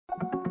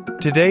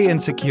Today in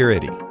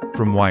Security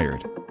from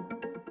Wired.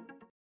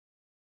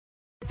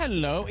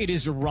 Hello, it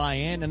is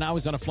Ryan, and I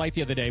was on a flight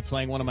the other day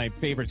playing one of my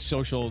favorite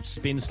social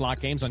spin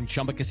slot games on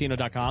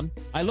ChumbaCasino.com.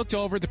 I looked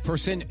over at the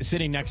person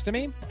sitting next to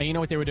me, and you know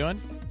what they were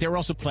doing? They were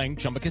also playing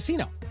Chumba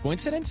Casino.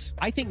 Coincidence?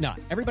 I think not.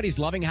 Everybody's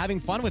loving having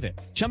fun with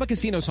it. Chumba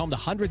Casino is home to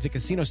hundreds of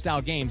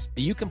casino-style games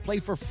that you can play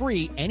for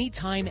free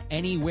anytime,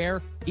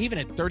 anywhere, even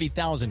at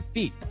 30,000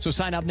 feet. So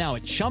sign up now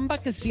at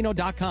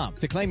ChumbaCasino.com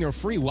to claim your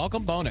free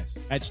welcome bonus.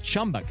 That's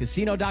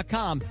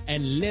ChumbaCasino.com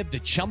and live the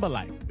Chumba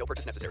life. No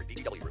purchase necessary.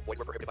 VGW. Void where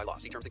prohibited by law.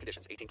 See terms and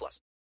conditions. 18+.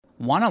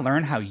 Want to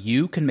learn how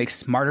you can make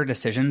smarter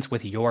decisions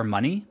with your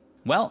money?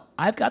 Well,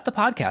 I've got the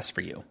podcast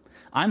for you.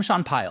 I'm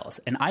Sean Piles,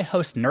 and I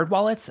host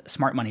NerdWallet's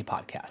Smart Money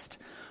Podcast.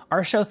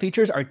 Our show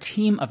features our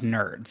team of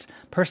nerds,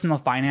 personal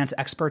finance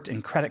experts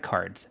in credit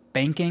cards,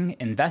 banking,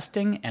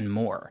 investing, and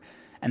more.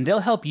 And they'll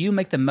help you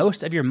make the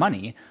most of your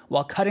money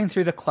while cutting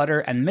through the clutter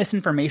and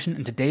misinformation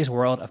in today's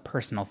world of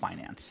personal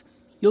finance.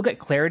 You'll get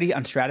clarity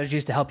on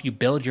strategies to help you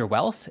build your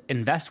wealth,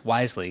 invest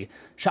wisely,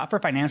 shop for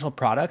financial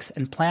products,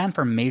 and plan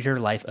for major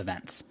life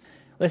events.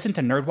 Listen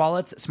to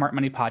NerdWallet's Smart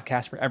Money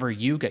Podcast wherever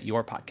you get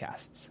your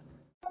podcasts.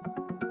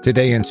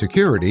 Today in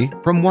Security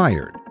from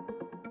Wired.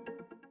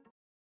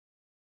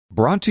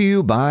 Brought to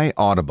you by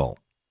Audible.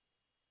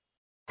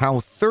 How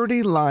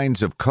 30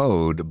 lines of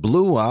code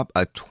blew up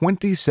a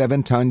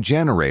 27-ton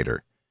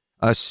generator.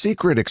 A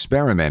secret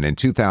experiment in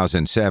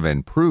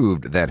 2007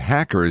 proved that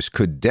hackers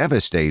could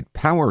devastate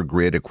power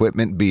grid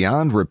equipment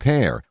beyond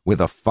repair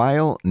with a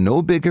file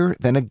no bigger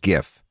than a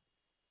GIF.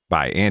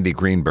 By Andy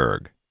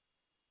Greenberg.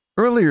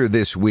 Earlier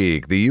this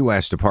week, the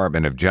U.S.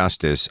 Department of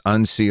Justice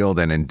unsealed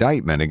an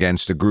indictment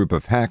against a group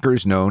of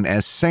hackers known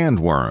as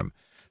Sandworm.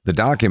 The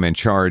document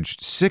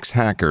charged 6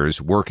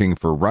 hackers working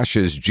for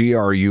Russia's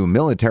GRU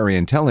military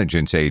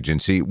intelligence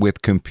agency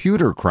with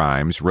computer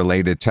crimes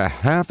related to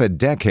half a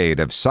decade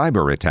of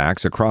cyber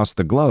attacks across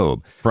the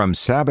globe, from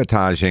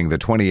sabotaging the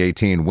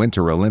 2018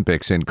 Winter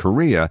Olympics in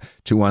Korea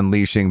to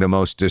unleashing the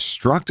most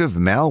destructive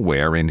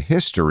malware in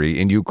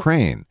history in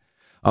Ukraine.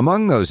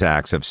 Among those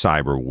acts of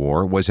cyber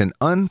war was an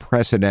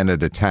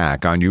unprecedented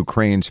attack on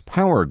Ukraine's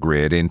power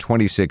grid in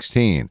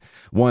 2016,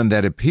 one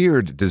that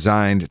appeared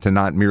designed to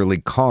not merely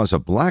cause a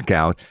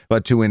blackout,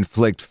 but to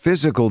inflict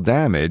physical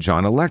damage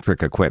on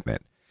electric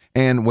equipment.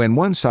 And when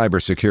one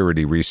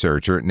cybersecurity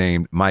researcher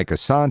named Mike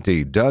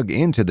Asante dug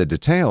into the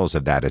details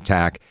of that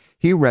attack,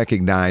 he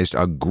recognized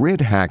a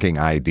grid hacking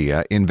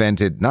idea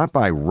invented not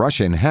by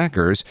Russian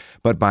hackers,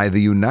 but by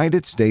the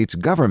United States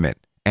government,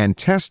 and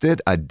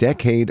tested a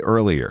decade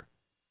earlier.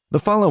 The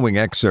following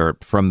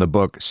excerpt from the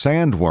book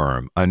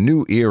Sandworm, A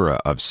New Era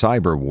of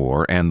Cyber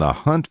War and the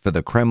Hunt for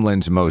the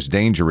Kremlin's Most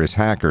Dangerous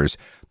Hackers,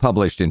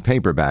 published in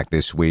paperback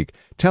this week,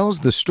 tells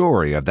the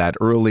story of that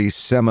early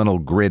seminal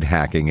grid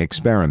hacking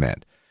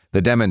experiment.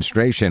 The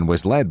demonstration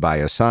was led by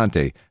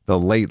Asante, the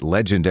late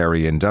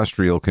legendary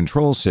industrial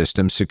control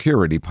system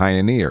security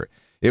pioneer.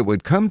 It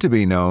would come to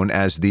be known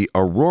as the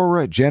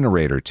Aurora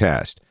Generator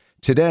Test.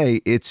 Today,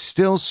 it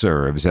still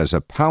serves as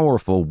a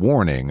powerful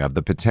warning of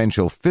the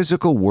potential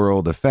physical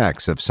world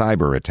effects of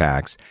cyber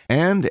attacks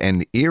and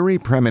an eerie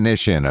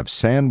premonition of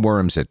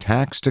Sandworm's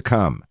attacks to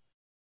come.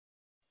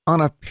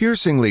 On a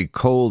piercingly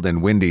cold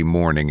and windy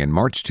morning in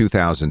March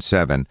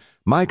 2007,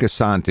 Mike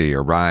Asante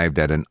arrived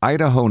at an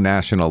Idaho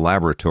National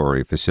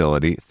Laboratory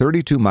facility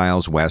 32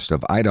 miles west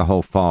of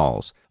Idaho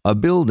Falls, a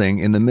building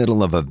in the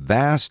middle of a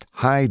vast,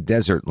 high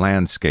desert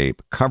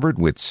landscape covered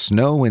with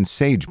snow and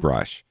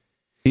sagebrush.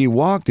 He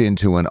walked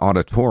into an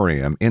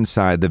auditorium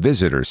inside the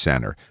visitor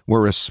center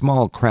where a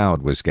small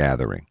crowd was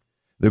gathering.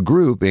 The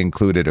group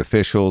included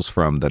officials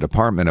from the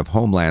Department of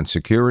Homeland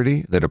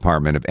Security, the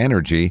Department of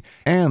Energy,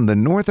 and the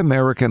North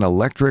American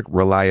Electric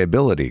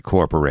Reliability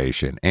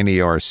Corporation,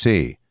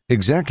 NERC.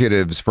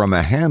 Executives from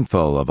a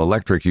handful of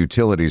electric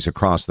utilities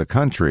across the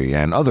country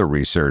and other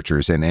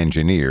researchers and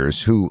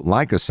engineers who,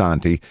 like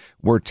Asante,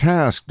 were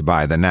tasked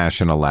by the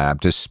National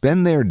Lab to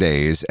spend their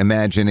days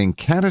imagining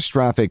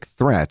catastrophic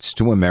threats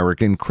to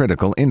American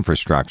critical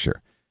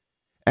infrastructure.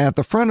 At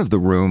the front of the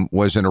room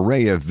was an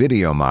array of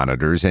video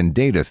monitors and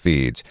data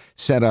feeds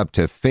set up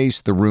to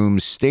face the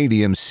room's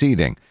stadium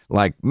seating,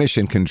 like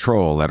mission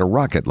control at a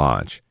rocket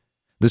launch.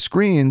 The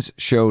screens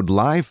showed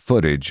live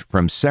footage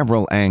from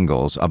several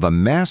angles of a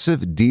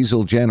massive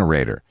diesel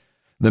generator.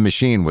 The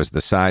machine was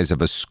the size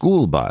of a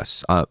school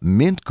bus, a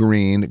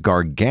mint-green,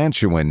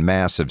 gargantuan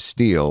mass of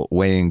steel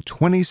weighing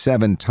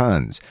 27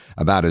 tons,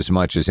 about as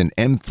much as an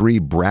M3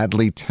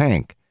 Bradley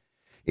tank.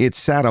 It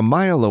sat a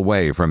mile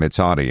away from its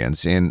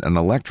audience in an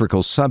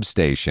electrical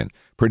substation,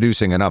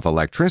 producing enough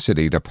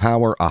electricity to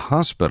power a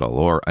hospital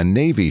or a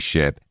Navy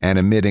ship and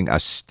emitting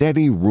a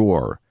steady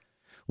roar.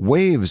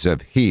 Waves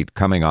of heat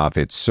coming off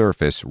its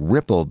surface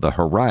rippled the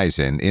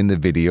horizon in the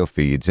video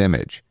feed's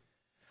image.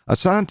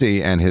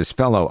 Asante and his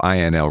fellow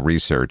INL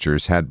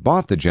researchers had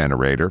bought the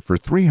generator for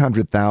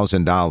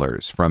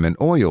 $300,000 from an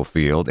oil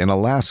field in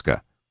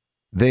Alaska.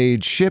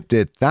 They'd shipped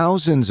it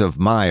thousands of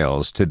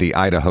miles to the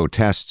Idaho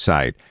test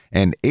site,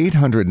 an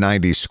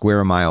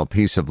 890-square-mile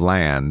piece of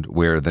land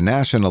where the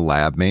national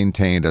lab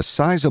maintained a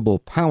sizable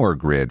power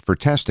grid for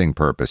testing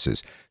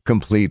purposes,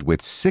 complete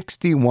with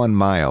 61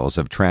 miles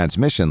of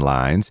transmission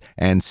lines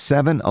and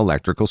 7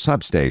 electrical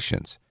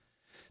substations.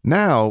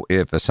 Now,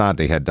 if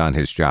Asante had done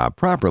his job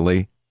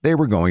properly, they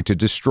were going to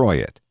destroy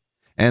it.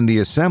 And the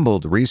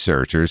assembled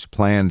researchers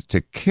planned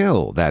to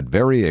kill that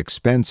very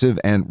expensive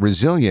and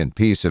resilient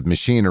piece of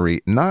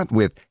machinery not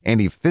with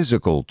any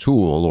physical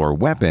tool or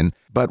weapon,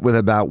 but with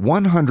about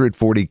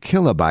 140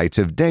 kilobytes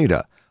of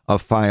data, a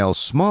file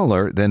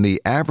smaller than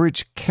the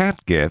average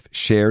cat GIF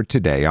shared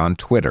today on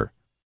Twitter.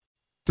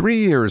 3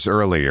 years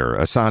earlier,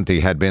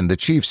 Asante had been the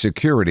chief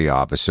security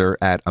officer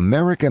at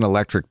American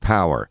Electric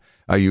Power,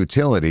 a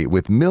utility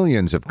with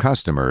millions of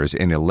customers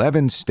in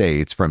 11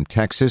 states from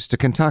Texas to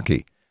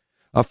Kentucky.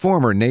 A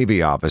former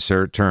Navy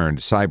officer turned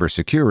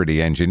cybersecurity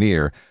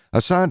engineer,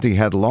 Asante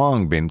had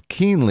long been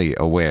keenly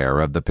aware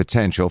of the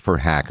potential for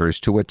hackers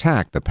to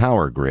attack the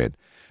power grid,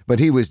 but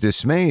he was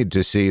dismayed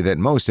to see that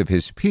most of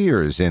his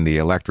peers in the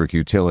electric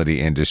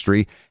utility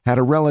industry had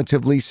a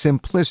relatively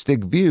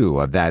simplistic view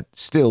of that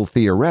still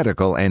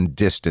theoretical and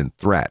distant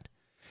threat.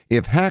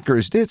 If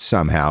hackers did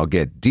somehow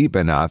get deep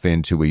enough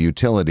into a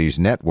utility's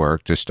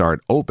network to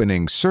start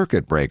opening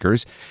circuit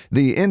breakers,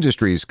 the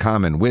industry's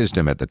common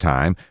wisdom at the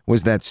time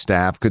was that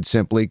staff could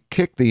simply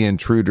kick the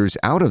intruders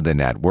out of the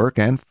network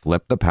and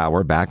flip the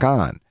power back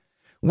on.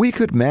 "We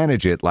could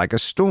manage it like a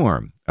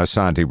storm,"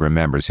 Asante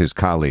remembers his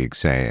colleagues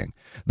saying.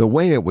 "The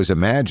way it was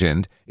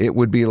imagined, it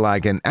would be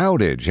like an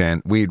outage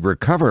and we'd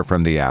recover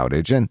from the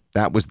outage, and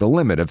that was the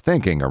limit of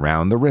thinking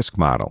around the risk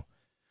model."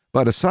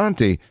 But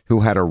Asante,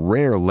 who had a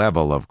rare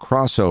level of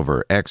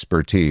crossover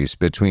expertise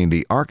between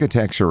the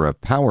architecture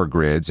of power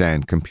grids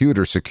and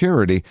computer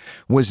security,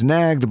 was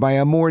nagged by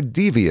a more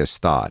devious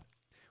thought.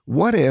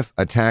 What if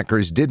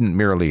attackers didn't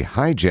merely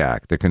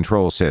hijack the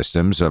control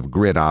systems of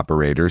grid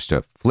operators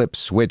to flip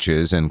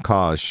switches and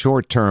cause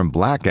short-term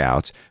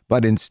blackouts,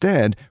 but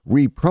instead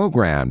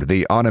reprogrammed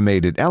the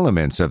automated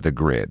elements of the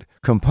grid,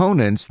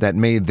 components that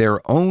made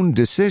their own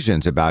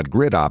decisions about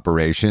grid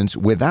operations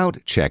without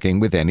checking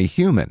with any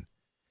human?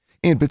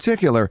 In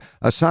particular,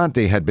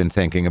 Asante had been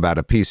thinking about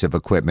a piece of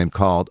equipment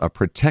called a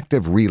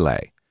protective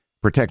relay.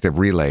 Protective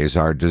relays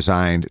are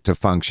designed to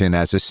function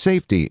as a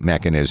safety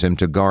mechanism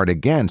to guard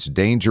against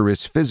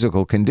dangerous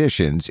physical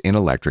conditions in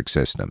electric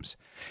systems.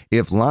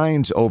 If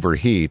lines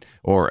overheat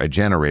or a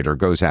generator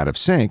goes out of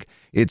sync,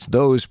 it's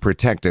those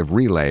protective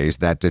relays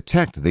that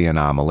detect the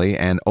anomaly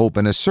and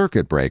open a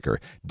circuit breaker,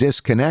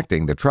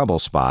 disconnecting the trouble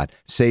spot,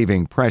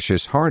 saving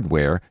precious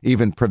hardware,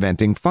 even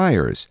preventing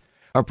fires.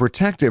 A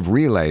protective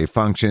relay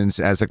functions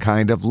as a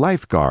kind of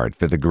lifeguard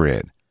for the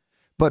grid.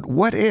 But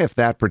what if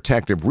that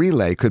protective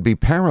relay could be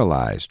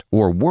paralyzed,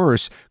 or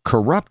worse,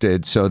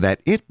 corrupted so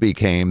that it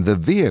became the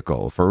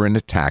vehicle for an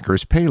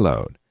attacker's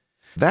payload?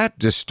 That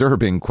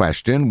disturbing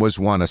question was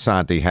one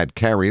Asante had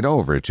carried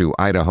over to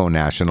Idaho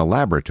National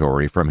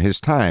Laboratory from his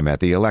time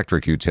at the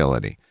electric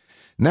utility.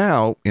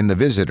 Now, in the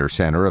visitor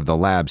center of the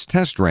lab's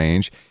test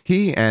range,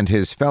 he and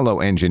his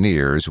fellow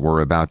engineers were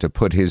about to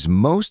put his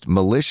most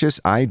malicious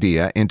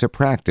idea into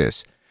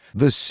practice.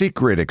 The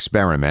secret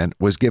experiment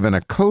was given a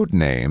code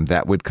name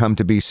that would come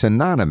to be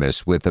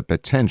synonymous with the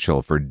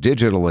potential for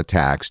digital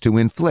attacks to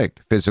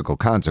inflict physical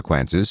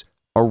consequences: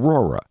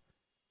 Aurora.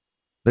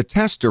 The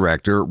test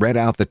director read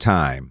out the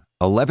time,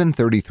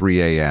 11:33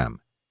 a.m.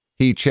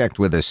 He checked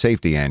with a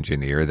safety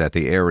engineer that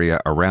the area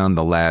around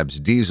the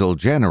lab's diesel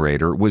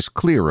generator was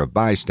clear of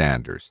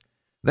bystanders.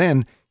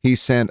 Then he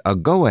sent a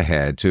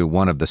go-ahead to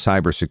one of the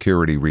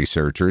cybersecurity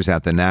researchers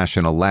at the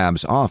National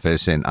Lab's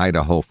office in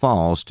Idaho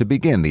Falls to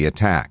begin the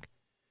attack.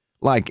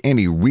 Like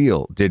any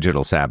real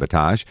digital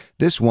sabotage,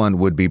 this one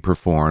would be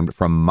performed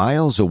from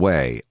miles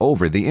away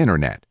over the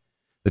internet.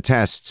 The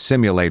test's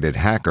simulated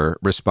hacker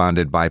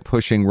responded by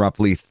pushing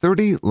roughly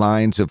 30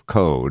 lines of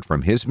code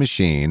from his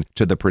machine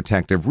to the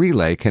protective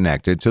relay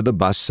connected to the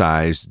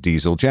bus-sized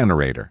diesel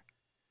generator.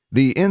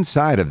 The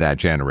inside of that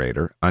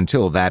generator,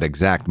 until that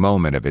exact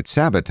moment of its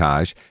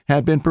sabotage,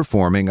 had been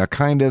performing a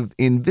kind of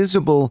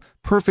invisible,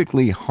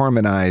 perfectly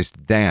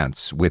harmonized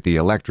dance with the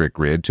electric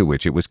grid to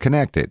which it was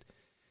connected.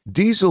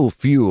 Diesel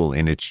fuel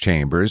in its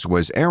chambers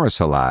was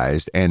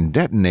aerosolized and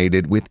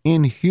detonated with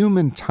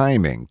inhuman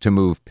timing to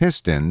move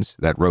pistons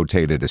that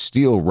rotated a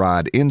steel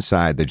rod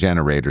inside the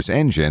generator's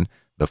engine.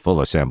 The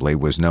full assembly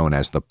was known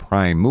as the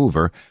prime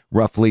mover,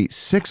 roughly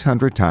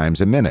 600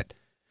 times a minute.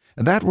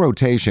 That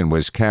rotation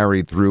was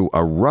carried through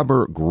a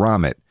rubber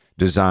grommet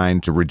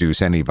designed to reduce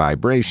any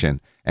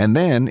vibration, and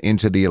then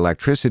into the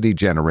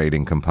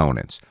electricity-generating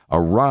components,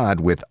 a rod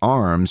with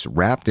arms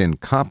wrapped in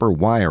copper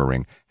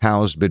wiring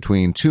housed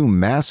between two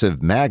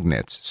massive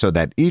magnets so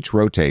that each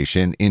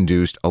rotation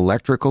induced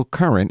electrical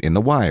current in the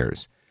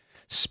wires.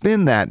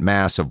 Spin that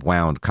mass of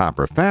wound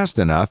copper fast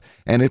enough,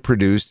 and it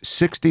produced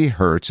 60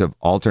 hertz of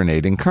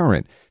alternating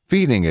current,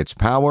 feeding its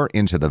power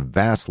into the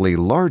vastly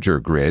larger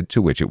grid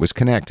to which it was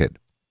connected.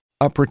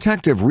 A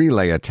protective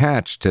relay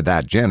attached to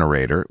that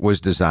generator was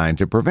designed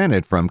to prevent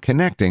it from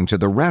connecting to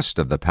the rest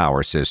of the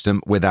power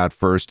system without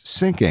first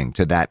syncing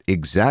to that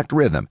exact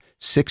rhythm,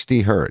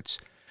 60 hertz.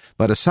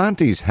 But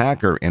Asante's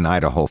hacker in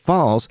Idaho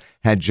Falls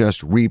had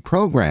just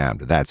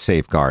reprogrammed that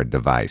safeguard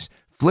device,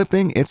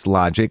 flipping its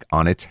logic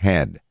on its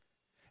head.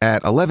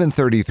 At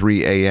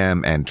 11:33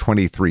 a.m. and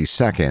 23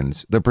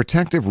 seconds, the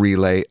protective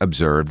relay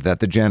observed that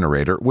the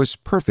generator was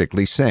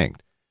perfectly synced.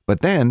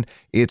 But then,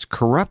 its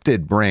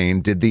corrupted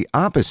brain did the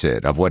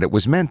opposite of what it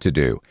was meant to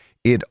do.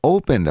 It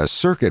opened a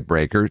circuit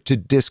breaker to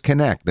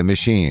disconnect the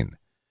machine.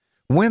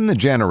 When the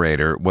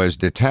generator was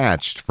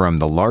detached from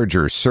the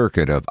larger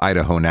circuit of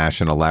Idaho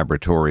National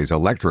Laboratory's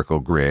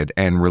electrical grid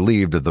and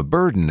relieved of the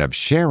burden of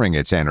sharing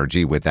its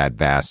energy with that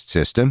vast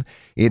system,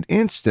 it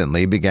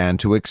instantly began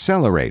to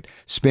accelerate,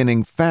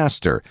 spinning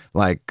faster,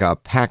 like a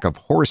pack of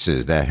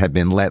horses that had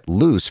been let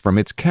loose from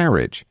its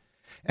carriage.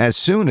 As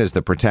soon as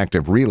the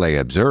protective relay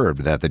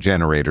observed that the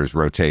generator's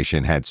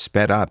rotation had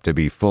sped up to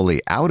be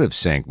fully out of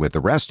sync with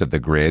the rest of the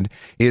grid,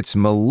 its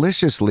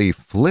maliciously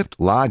flipped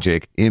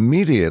logic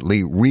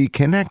immediately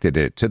reconnected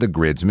it to the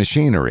grid's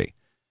machinery.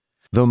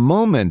 The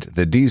moment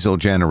the diesel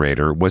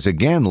generator was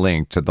again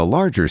linked to the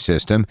larger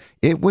system,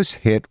 it was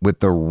hit with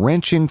the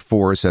wrenching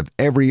force of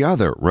every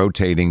other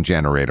rotating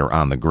generator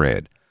on the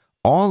grid.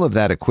 All of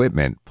that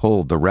equipment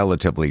pulled the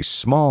relatively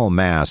small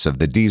mass of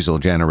the diesel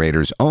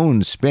generator's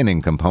own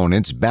spinning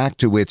components back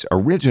to its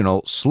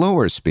original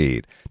slower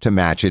speed to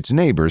match its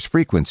neighbors'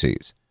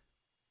 frequencies.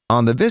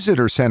 On the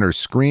visitor center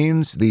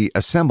screens, the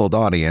assembled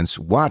audience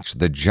watched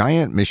the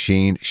giant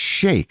machine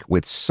shake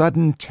with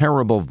sudden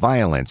terrible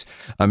violence,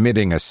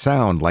 emitting a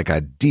sound like a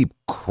deep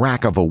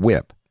crack of a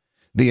whip.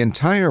 The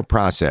entire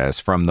process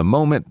from the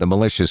moment the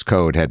malicious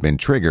code had been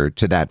triggered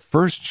to that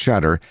first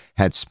shutter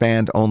had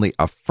spanned only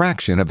a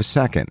fraction of a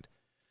second.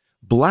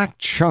 Black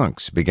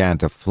chunks began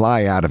to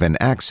fly out of an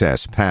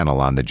access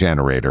panel on the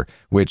generator,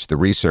 which the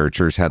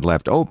researchers had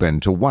left open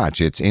to watch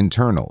its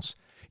internals.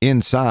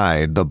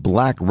 Inside, the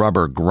black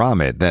rubber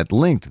grommet that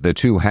linked the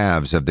two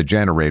halves of the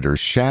generator's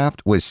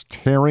shaft was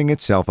tearing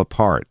itself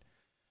apart.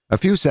 A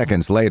few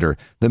seconds later,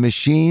 the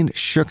machine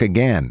shook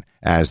again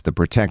as the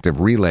protective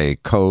relay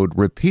code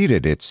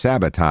repeated its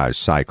sabotage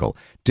cycle,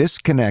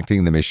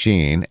 disconnecting the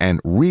machine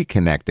and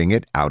reconnecting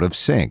it out of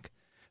sync.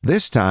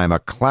 This time, a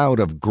cloud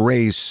of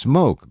gray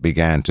smoke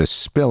began to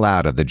spill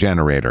out of the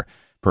generator,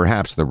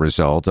 perhaps the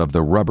result of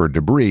the rubber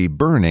debris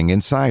burning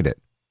inside it.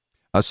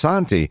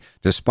 Asante,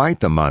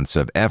 despite the months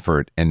of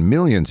effort and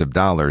millions of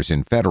dollars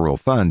in federal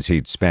funds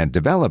he'd spent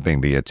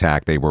developing the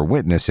attack they were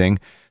witnessing,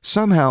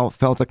 somehow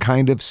felt a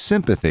kind of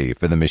sympathy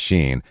for the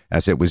machine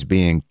as it was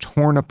being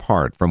torn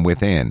apart from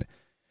within.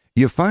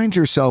 You find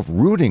yourself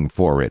rooting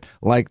for it,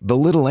 like the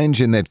little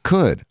engine that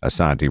could,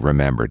 Asante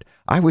remembered.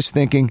 I was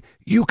thinking,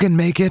 you can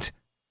make it.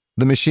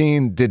 The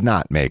machine did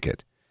not make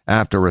it.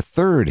 After a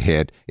third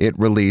hit, it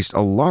released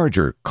a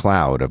larger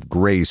cloud of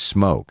gray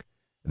smoke.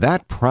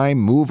 That prime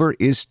mover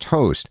is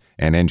toast,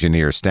 an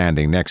engineer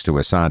standing next to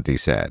Asante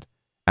said.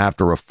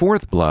 After a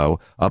fourth blow,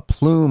 a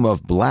plume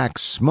of black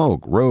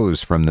smoke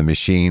rose from the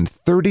machine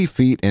 30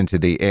 feet into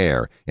the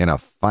air in a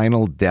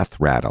final death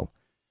rattle.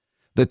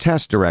 The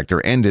test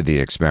director ended the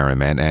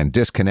experiment and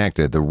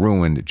disconnected the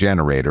ruined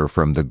generator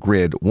from the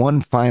grid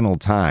one final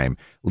time,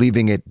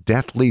 leaving it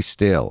deathly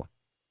still.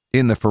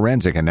 In the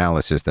forensic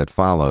analysis that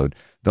followed,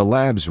 the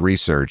lab's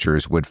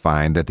researchers would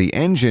find that the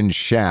engine's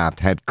shaft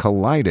had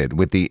collided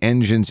with the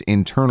engine's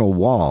internal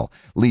wall,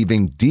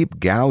 leaving deep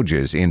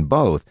gouges in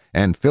both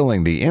and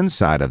filling the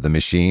inside of the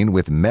machine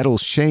with metal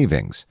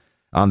shavings.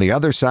 On the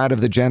other side of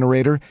the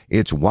generator,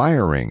 its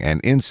wiring and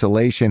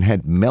insulation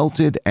had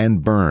melted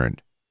and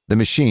burned. The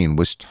machine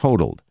was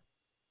totaled.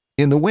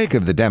 In the wake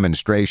of the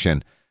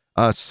demonstration,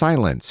 a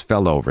silence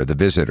fell over the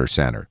visitor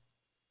center.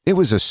 It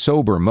was a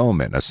sober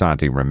moment,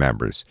 Asante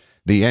remembers.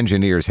 The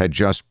engineers had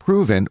just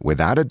proven,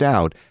 without a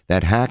doubt,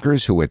 that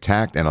hackers who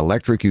attacked an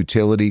electric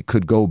utility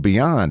could go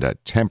beyond a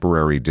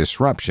temporary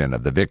disruption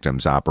of the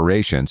victim's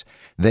operations.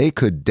 They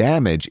could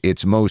damage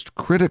its most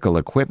critical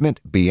equipment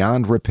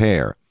beyond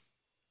repair.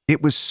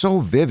 It was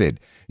so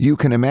vivid, you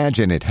can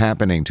imagine it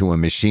happening to a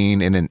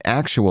machine in an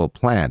actual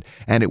plant,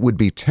 and it would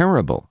be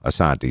terrible,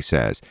 Asante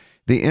says.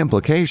 The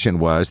implication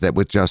was that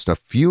with just a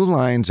few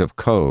lines of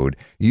code,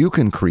 you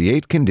can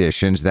create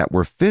conditions that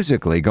were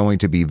physically going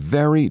to be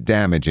very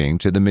damaging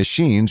to the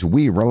machines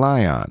we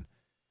rely on.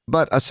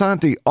 But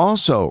Asante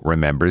also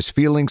remembers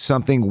feeling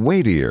something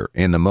weightier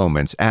in the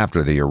moments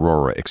after the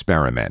Aurora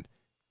experiment.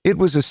 It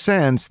was a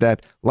sense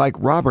that, like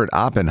Robert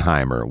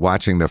Oppenheimer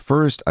watching the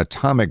first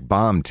atomic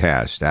bomb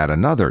test at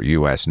another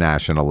U.S.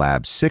 national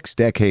lab 6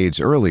 decades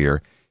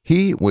earlier,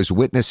 he was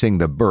witnessing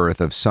the birth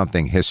of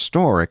something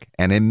historic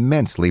and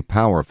immensely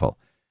powerful.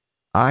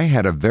 I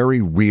had a very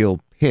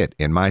real pit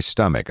in my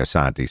stomach,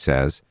 Asante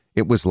says.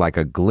 It was like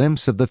a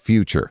glimpse of the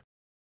future.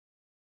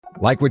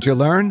 Like what you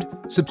learned?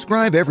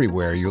 Subscribe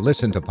everywhere you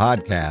listen to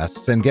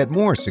podcasts and get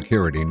more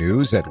security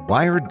news at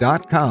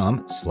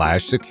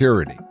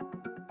wired.com/security.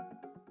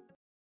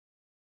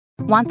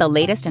 Want the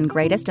latest and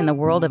greatest in the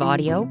world of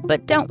audio,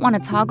 but don't want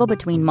to toggle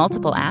between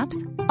multiple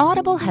apps?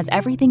 Audible has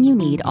everything you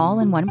need all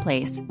in one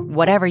place.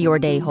 Whatever your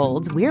day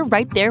holds, we're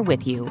right there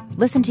with you.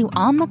 Listen to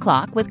On the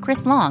Clock with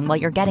Chris Long while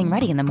you're getting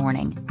ready in the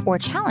morning. Or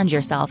challenge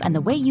yourself and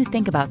the way you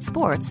think about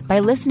sports by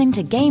listening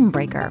to Game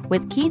Breaker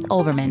with Keith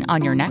Olbermann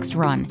on your next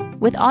run.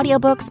 With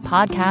audiobooks,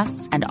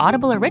 podcasts, and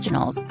Audible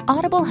originals,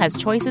 Audible has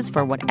choices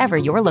for whatever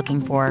you're looking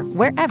for,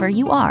 wherever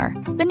you are.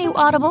 The new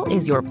Audible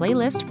is your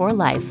playlist for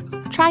life.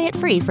 Try it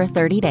free for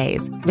 30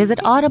 days. Visit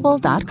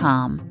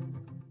audible.com.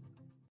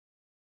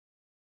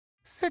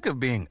 Sick of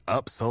being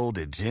upsold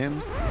at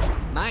gyms?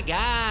 My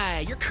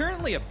guy, you're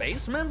currently a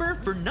base member?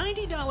 For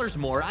 $90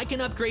 more, I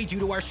can upgrade you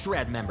to our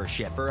Shred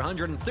membership. For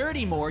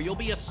 $130 more, you'll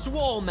be a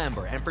Swole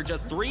member. And for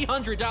just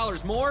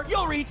 $300 more,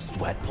 you'll reach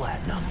Sweat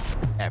Platinum.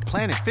 At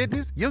Planet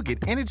Fitness, you'll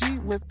get energy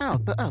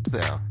without the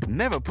upsell.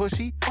 Never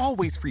pushy,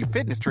 always free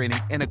fitness training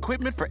and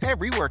equipment for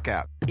every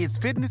workout. It's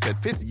fitness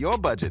that fits your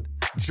budget.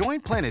 Join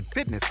Planet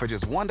Fitness for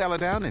just $1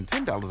 down and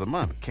 $10 a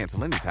month.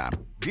 Cancel anytime.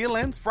 Deal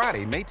ends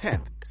Friday, May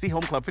 10th. See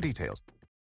Home Club for details.